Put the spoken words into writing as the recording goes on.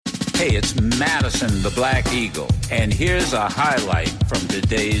Hey, it's Madison the Black Eagle, and here's a highlight from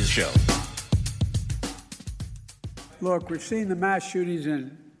today's show. Look, we've seen the mass shootings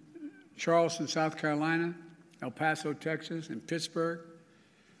in Charleston, South Carolina, El Paso, Texas, and Pittsburgh,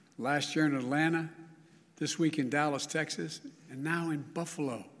 last year in Atlanta, this week in Dallas, Texas, and now in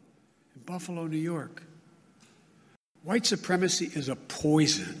Buffalo, New York. White supremacy is a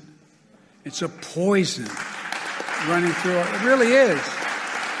poison. It's a poison running through it really is.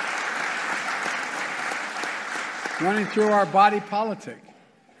 Running through our body politic.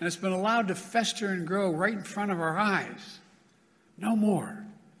 And it's been allowed to fester and grow right in front of our eyes. No more.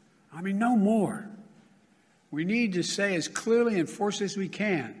 I mean, no more. We need to say as clearly and forcefully as we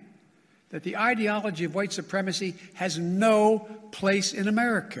can that the ideology of white supremacy has no place in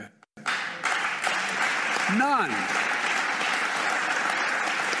America. None.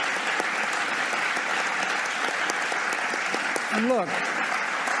 And look,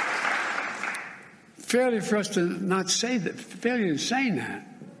 failure for us to not say that, failure in saying that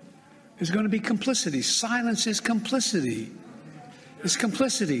is going to be complicity. Silence is complicity. It's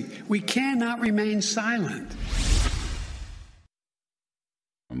complicity. We cannot remain silent.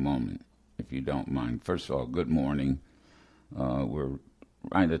 A moment, if you don't mind. First of all, good morning. We're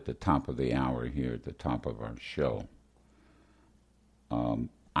right at the top of the hour here, at the top of our show.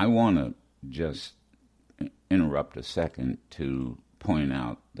 I want to just interrupt a second to point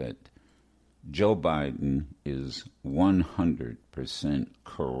out that Joe Biden is 100%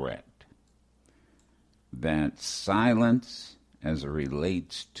 correct that silence as it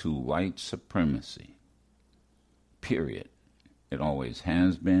relates to white supremacy, period, it always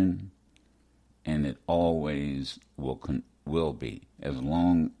has been and it always will be, as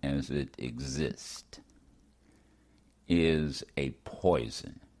long as it exists, is a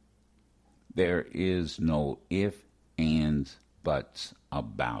poison. There is no ifs, ands, buts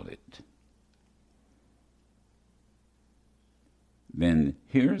about it. Then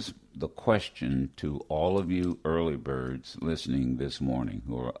here's the question to all of you early birds listening this morning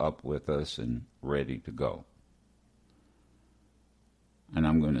who are up with us and ready to go. And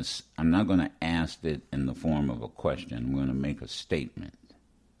I'm not going to ask it in the form of a question. I'm going to make a statement.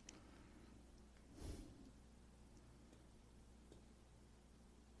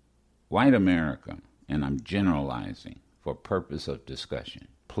 White America, and I'm generalizing for purpose of discussion.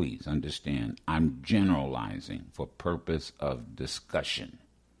 Please understand, I'm generalizing for purpose of discussion.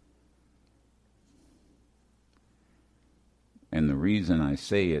 And the reason I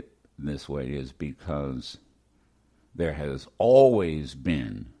say it this way is because there has always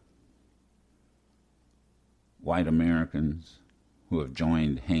been white Americans who have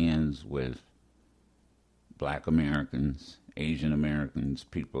joined hands with black Americans, Asian Americans,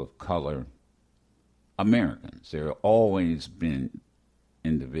 people of color, Americans. There have always been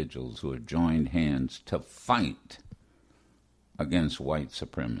individuals who have joined hands to fight against white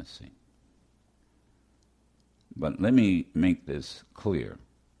supremacy. But let me make this clear,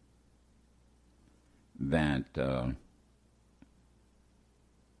 that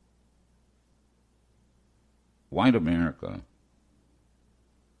white America,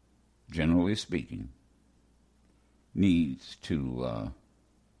 generally speaking, needs to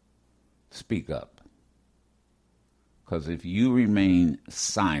speak up. Because if you remain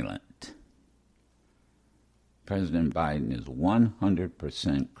silent, President Biden is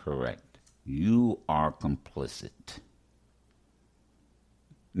 100% correct. You are complicit.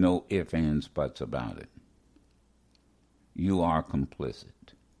 No ifs, ands, buts about it. You are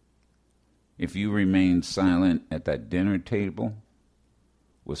complicit. If you remain silent at that dinner table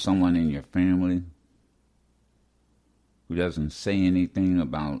with someone in your family who doesn't say anything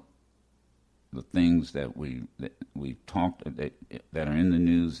about the things that we talked that are in the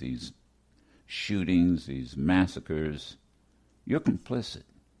news, these shootings, these massacres, you're complicit.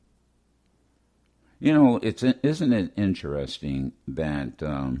 You know, isn't it interesting that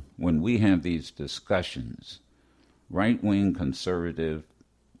when we have these discussions, right-wing conservative,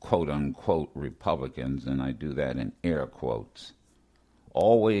 quote-unquote Republicans, and I do that in air quotes,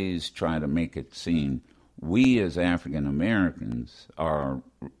 always try to make it seem we as African Americans are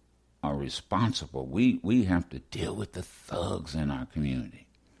responsible. We have to deal with the thugs in our community.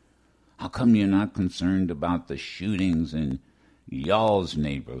 How come you're not concerned about the shootings in y'all's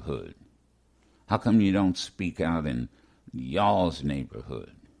neighborhood? How come you don't speak out in y'all's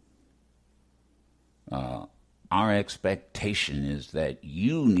neighborhood? Our expectation is that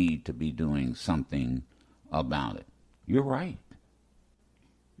you need to be doing something about it. You're right.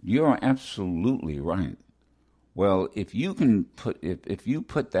 You're absolutely right. Well, if you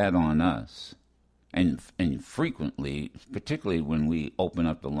put that on us, and frequently, particularly when we open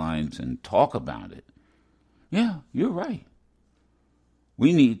up the lines and talk about it, yeah, you're right.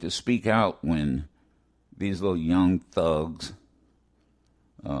 We need to speak out when these little young thugs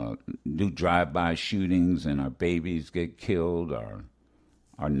do drive-by shootings and our babies get killed,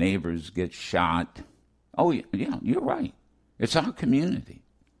 our neighbors get shot. Oh, yeah, you're right. It's our community.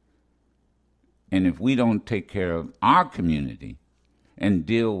 And if we don't take care of our community and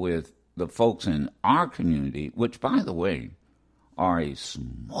deal with the folks in our community, which, by the way, are a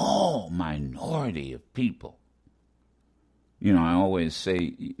small minority of people. You know, I always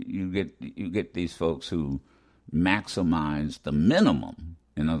say you get these folks who maximize the minimum.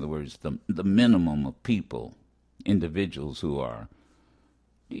 In other words, the minimum of people, individuals who are,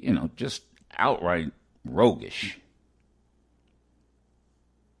 you know, just outright roguish.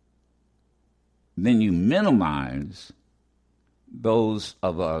 Then you minimize those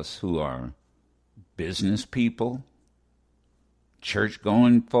of us who are business people,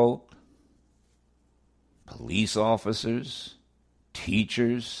 church-going folk, police officers,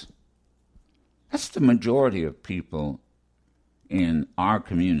 teachers. That's the majority of people in our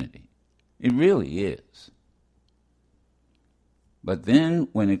community. It really is. But then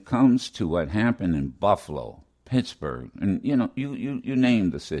when it comes to what happened in Buffalo, Pittsburgh, and you know, you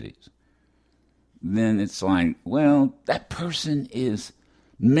name the cities, then it's like, well, that person is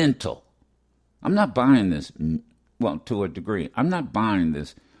mental. I'm not buying this, well, to a degree. I'm not buying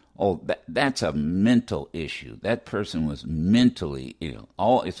this, oh, that's a mental issue. That person was mentally ill.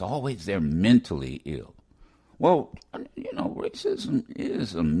 It's always they're mentally ill. Well, you know, racism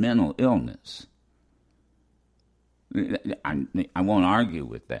is a mental illness. I won't argue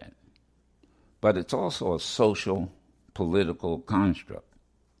with that. But it's also a social, political construct.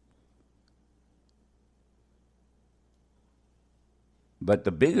 But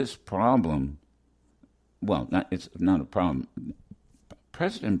the biggest problem, well, it's not a problem.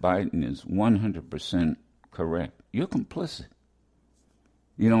 President Biden is 100% correct. You're complicit.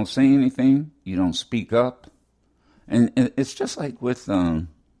 You don't say anything. You don't speak up. And it's just like with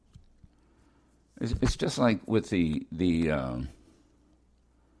it's just like with the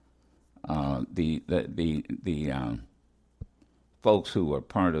folks who were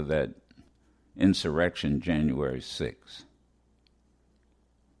part of that insurrection January 6th.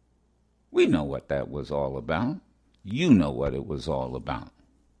 We know what that was all about. You know what it was all about.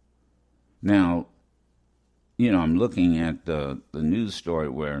 Now, you know, I'm looking at the news story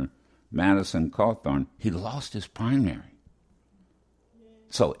where Madison Cawthorn, he lost his primary.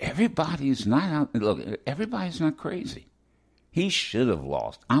 So everybody's not out. Look, everybody's not crazy. He should have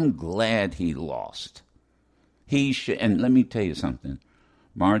lost. I'm glad he lost. He should, and let me tell you something.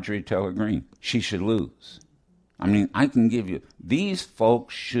 Marjorie Taylor Greene, she should lose. I mean, I can give you, these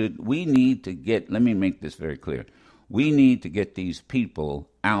folks we need to get, let me make this very clear. We need to get these people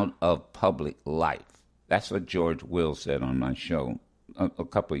out of public life. That's what George Will said on my show a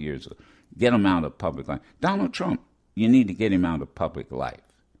couple of years ago. Get them out of public life. Donald Trump, you need to get him out of public life.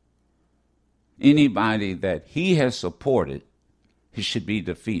 Anybody that he has supported, he should be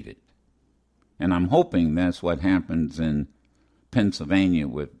defeated. And I'm hoping that's what happens in Pennsylvania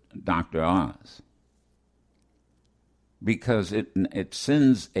with Dr. Oz. Because it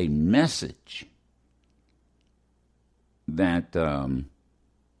sends a message that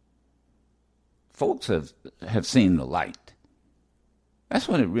folks have seen the light. That's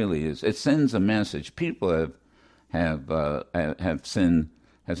what it really is. It sends a message. People have seen.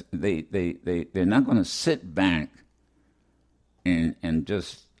 They're not going to sit back and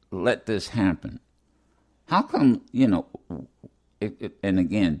just let this happen. How come, you know? And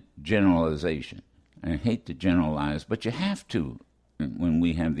again, generalization. I hate to generalize, but you have to when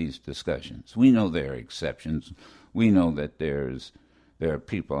we have these discussions. We know there are exceptions. We know that there are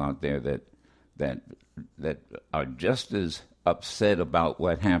people out there that are just as upset about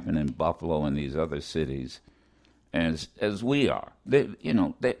what happened in Buffalo and these other cities as we are.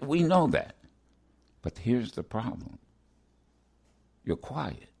 We know that. But here's the problem. You're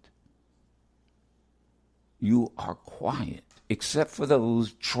quiet. You are quiet, except for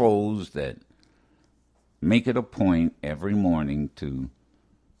those trolls that make it a point every morning to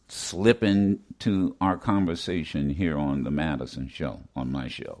slip into our conversation here on the Madison Show, on my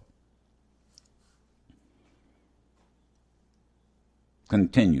show.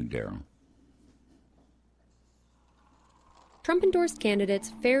 Continue, Daryl. Trump-endorsed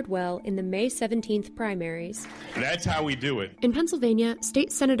candidates fared well in the May 17th primaries. That's how we do it. In Pennsylvania,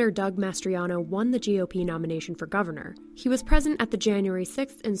 State Senator Doug Mastriano won the GOP nomination for governor. He was present at the January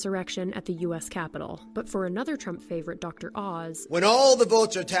 6th insurrection at the U.S. Capitol. But for another Trump favorite, Dr. Oz... When all the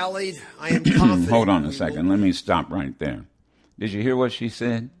votes are tallied, I am confident... Hold on a second. Let me stop right there. Did you hear what she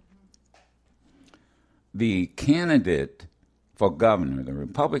said? The candidate for governor, the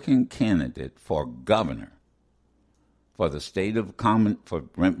Republican candidate for governor, for the state of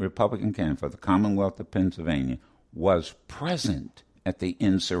Republican candidate for the Commonwealth of Pennsylvania was present at the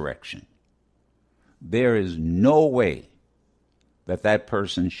insurrection. There is no way that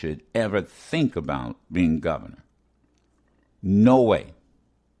person should ever think about being governor. No way.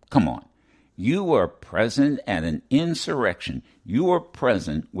 Come on. You were present at an insurrection. You were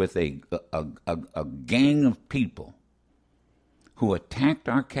present with a gang of people who attacked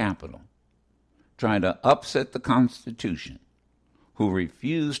our Capitol, tried to upset the Constitution, who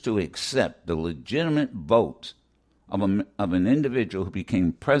refused to accept the legitimate votes of an individual who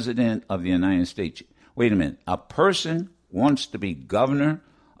became president of the United States. Wait a minute. A person wants to be governor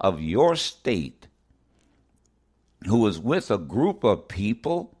of your state who was with a group of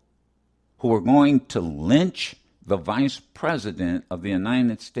people who were going to lynch the vice president of the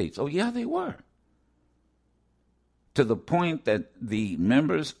United States. Oh, yeah, they were. To the point that the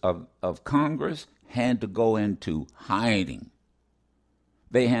members of Congress had to go into hiding.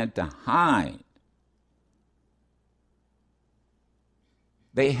 They had to hide.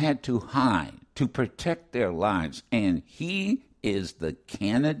 They had to hide to protect their lives. And he is the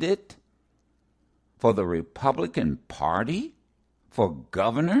candidate for the Republican Party for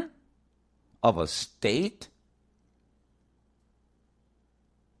governor of a state?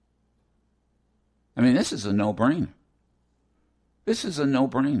 I mean, this is a no-brainer. This is a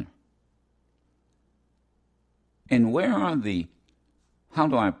no-brainer. And where are how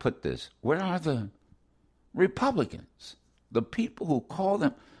do I put this? Where are the Republicans? The people who call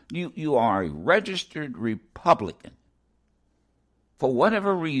them, you are a registered Republican. For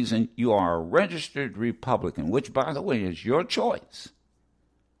whatever reason, you are a registered Republican, which, by the way, is your choice.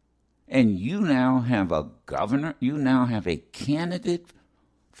 And you now have a governor, you now have a candidate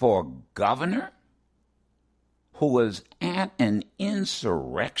for governor who was at an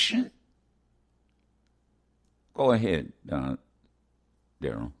insurrection? Go ahead,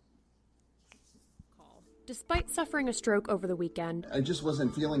 Daryl. Despite suffering a stroke over the weekend, I just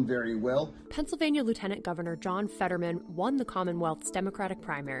wasn't feeling very well. Pennsylvania Lieutenant Governor John Fetterman won the Commonwealth's Democratic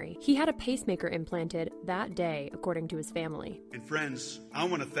primary. He had a pacemaker implanted that day, according to his family. And friends, I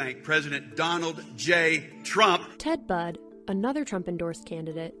want to thank President Donald J. Trump. Ted Budd, another Trump-endorsed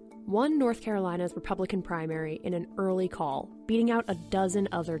candidate, won North Carolina's Republican primary in an early call, beating out a dozen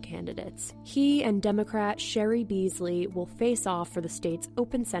other candidates. He and Democrat Sherry Beasley will face off for the state's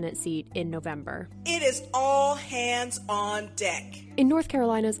open Senate seat in November. It is all hands on deck. In North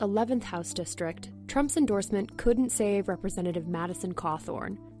Carolina's 11th House District, Trump's endorsement couldn't save Representative Madison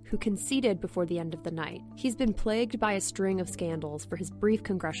Cawthorn, who conceded before the end of the night. He's been plagued by a string of scandals for his brief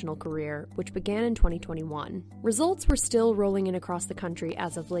congressional career, which began in 2021. Results were still rolling in across the country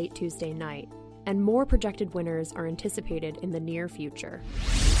as of late Tuesday night, and more projected winners are anticipated in the near future.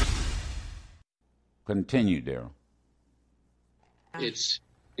 Continue, Daryl. It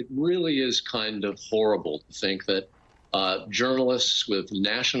really is kind of horrible to think that journalists with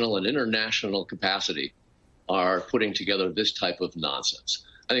national and international capacity are putting together this type of nonsense.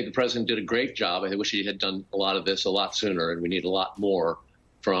 I think the president did a great job. I wish he had done a lot of this a lot sooner, and we need a lot more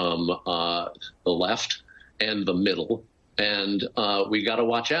from the left and the middle. And we got to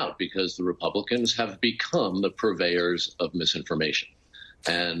watch out because the Republicans have become the purveyors of misinformation.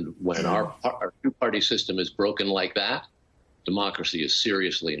 And when our two-party system is broken like that, democracy is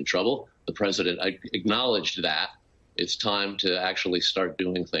seriously in trouble. The president acknowledged that. It's time to actually start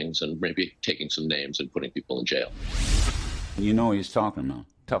doing things and maybe taking some names and putting people in jail. You know who he's talking about?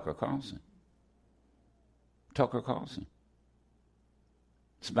 Tucker Carlson. Tucker Carlson.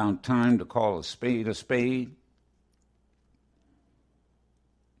 It's about time to call a spade a spade.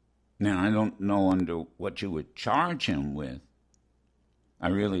 Now, I don't know under what you would charge him with. I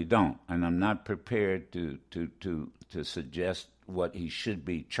really don't. And I'm not prepared to suggest what he should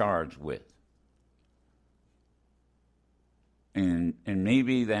be charged with. And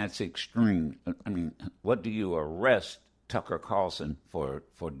maybe that's extreme. I mean, what do you arrest Tucker Carlson for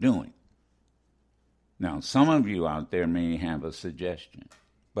doing? Now, some of you out there may have a suggestion,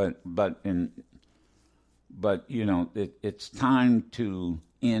 but you know, it's time to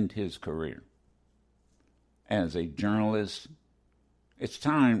end his career as a journalist. It's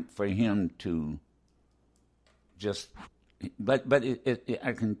time for him to just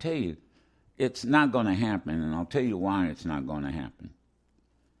I can tell you, it's not going to happen, and I'll tell you why it's not going to happen.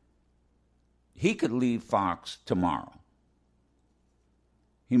 He could leave Fox tomorrow.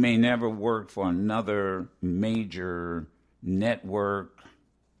 He may never work for another major network,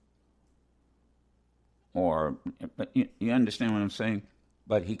 or you understand what I'm saying?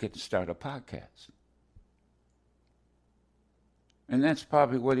 But he could start a podcast. And that's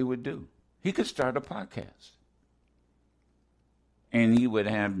probably what he would do. He could start a podcast. And he would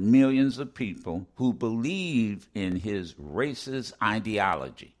have millions of people who believe in his racist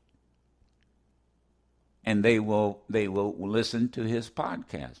ideology. And they will listen to his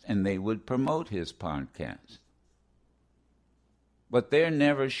podcast, and they would promote his podcast. But there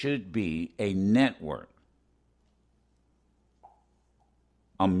never should be a network,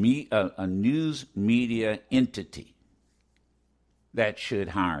 a news media entity that should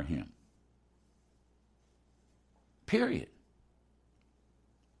hire him. Period.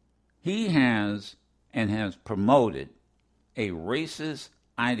 He has and has promoted a racist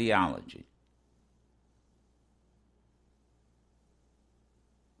ideology.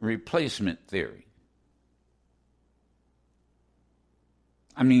 Replacement theory.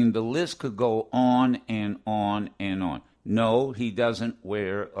 I mean, the list could go on and on and on. No, he doesn't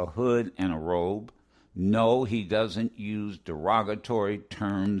wear a hood and a robe. No, he doesn't use derogatory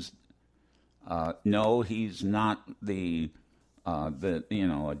terms. No, he's not a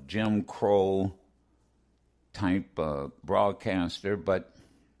Jim Crow type broadcaster, but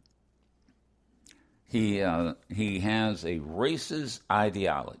he has a racist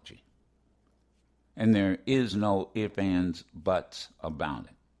ideology, and there is no ifs, ands, buts about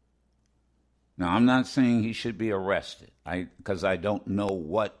it. Now, I'm not saying he should be arrested, because I don't know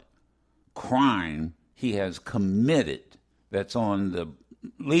what crime he has committed that's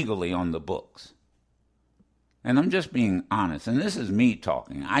legally on the books. And I'm just being honest, and this is me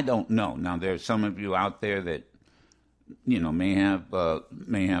talking. I don't know. Now, there's some of you out there that may have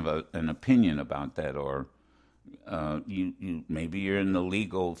an opinion about that, or you maybe you're in the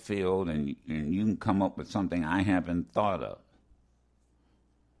legal field and you can come up with something I haven't thought of.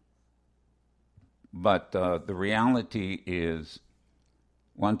 But the reality is,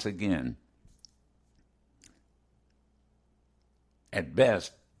 once again, at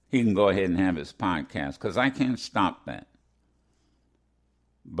best, he can go ahead and have his podcast, because I can't stop that.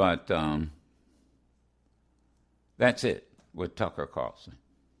 But that's it with Tucker Carlson.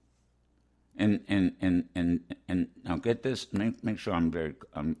 And now get this. Make sure I'm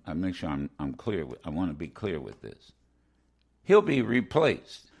clear with. I want to be clear with this. He'll be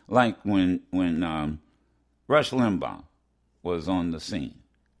replaced, like when Rush Limbaugh was on the scene.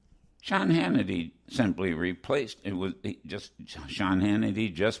 Sean Hannity simply replaced. Sean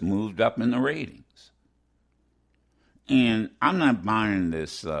Hannity just moved up in the ratings. And I'm not buying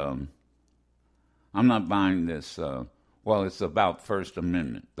this. Well, it's about First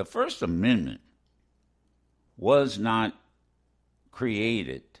Amendment. The First Amendment was not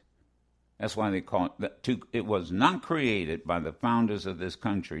created. That's why they call it. It was not created by the founders of this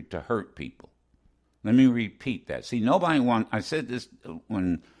country to hurt people. Let me repeat that. See, I said this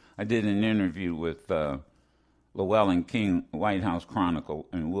when I did an interview with Llewellyn King, White House Chronicle,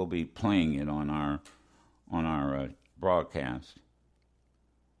 and we'll be playing it on our broadcast.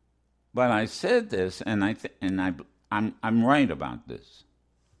 But I said this, and I'm right about this.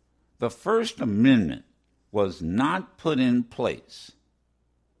 The First Amendment was not put in place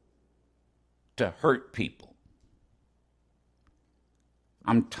to hurt people.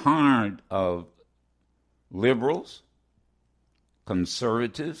 I'm tired of liberals,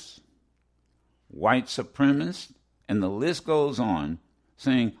 conservatives, white supremacists, and the list goes on,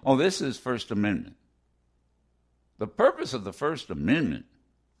 saying, oh, this is First Amendment. The purpose of the First Amendment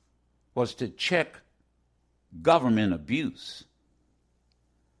was to check government abuse.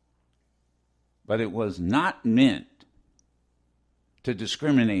 But it was not meant to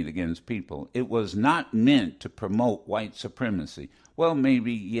discriminate against people. It was not meant to promote white supremacy. Well,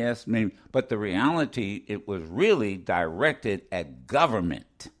 maybe, yes, maybe. But the reality, it was really directed at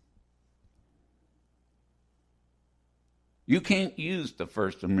government. You can't use the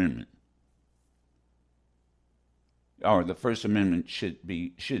First Amendment. Or the First Amendment should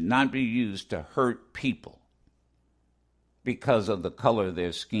not be used to hurt people because of the color of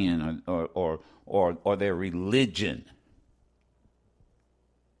their skin or their religion.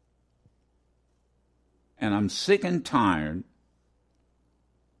 And I'm sick and tired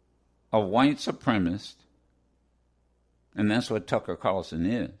of white supremacists, and that's what Tucker Carlson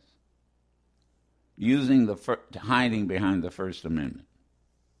is, hiding behind the First Amendment.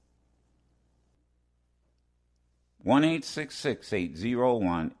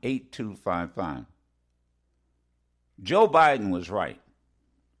 1-866-801-8255. Joe Biden was right.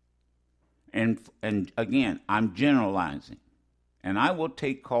 And again, I'm generalizing. And I will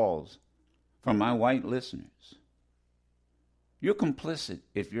take calls from my white listeners. You're complicit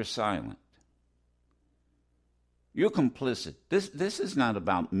if you're silent. You're complicit. This is not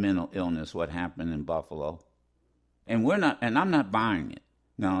about mental illness, what happened in Buffalo. And I'm not buying it.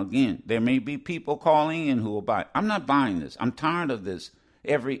 Now, again, there may be people calling in who will buy it. I'm not buying this. I'm tired of this.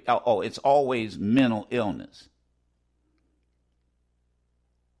 It's always mental illness.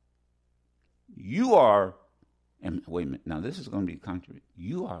 You are, and wait a minute, now this is going to be contrary.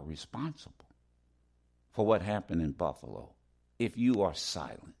 You are responsible for what happened in Buffalo if you are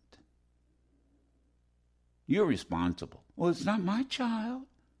silent. You're responsible. Well, it's not my child.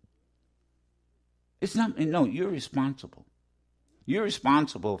 You're responsible. You're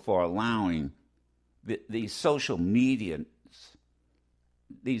responsible for allowing these social media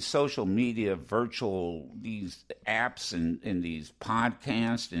virtual, these apps and these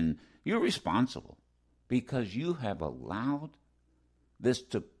podcasts, and you're responsible because you have allowed this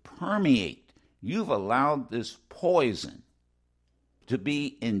to permeate. You've allowed this poison to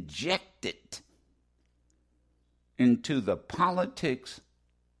be injected into the politics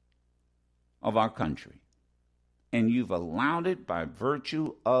of our country. And you've allowed it by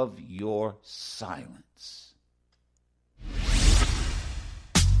virtue of your silence.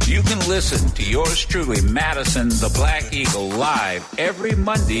 You can listen to yours truly, Madison the Black Eagle, live every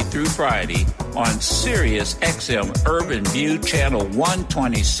Monday through Friday on Sirius XM Urban View Channel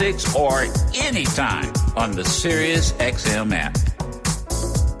 126 or anytime on the Sirius XM app.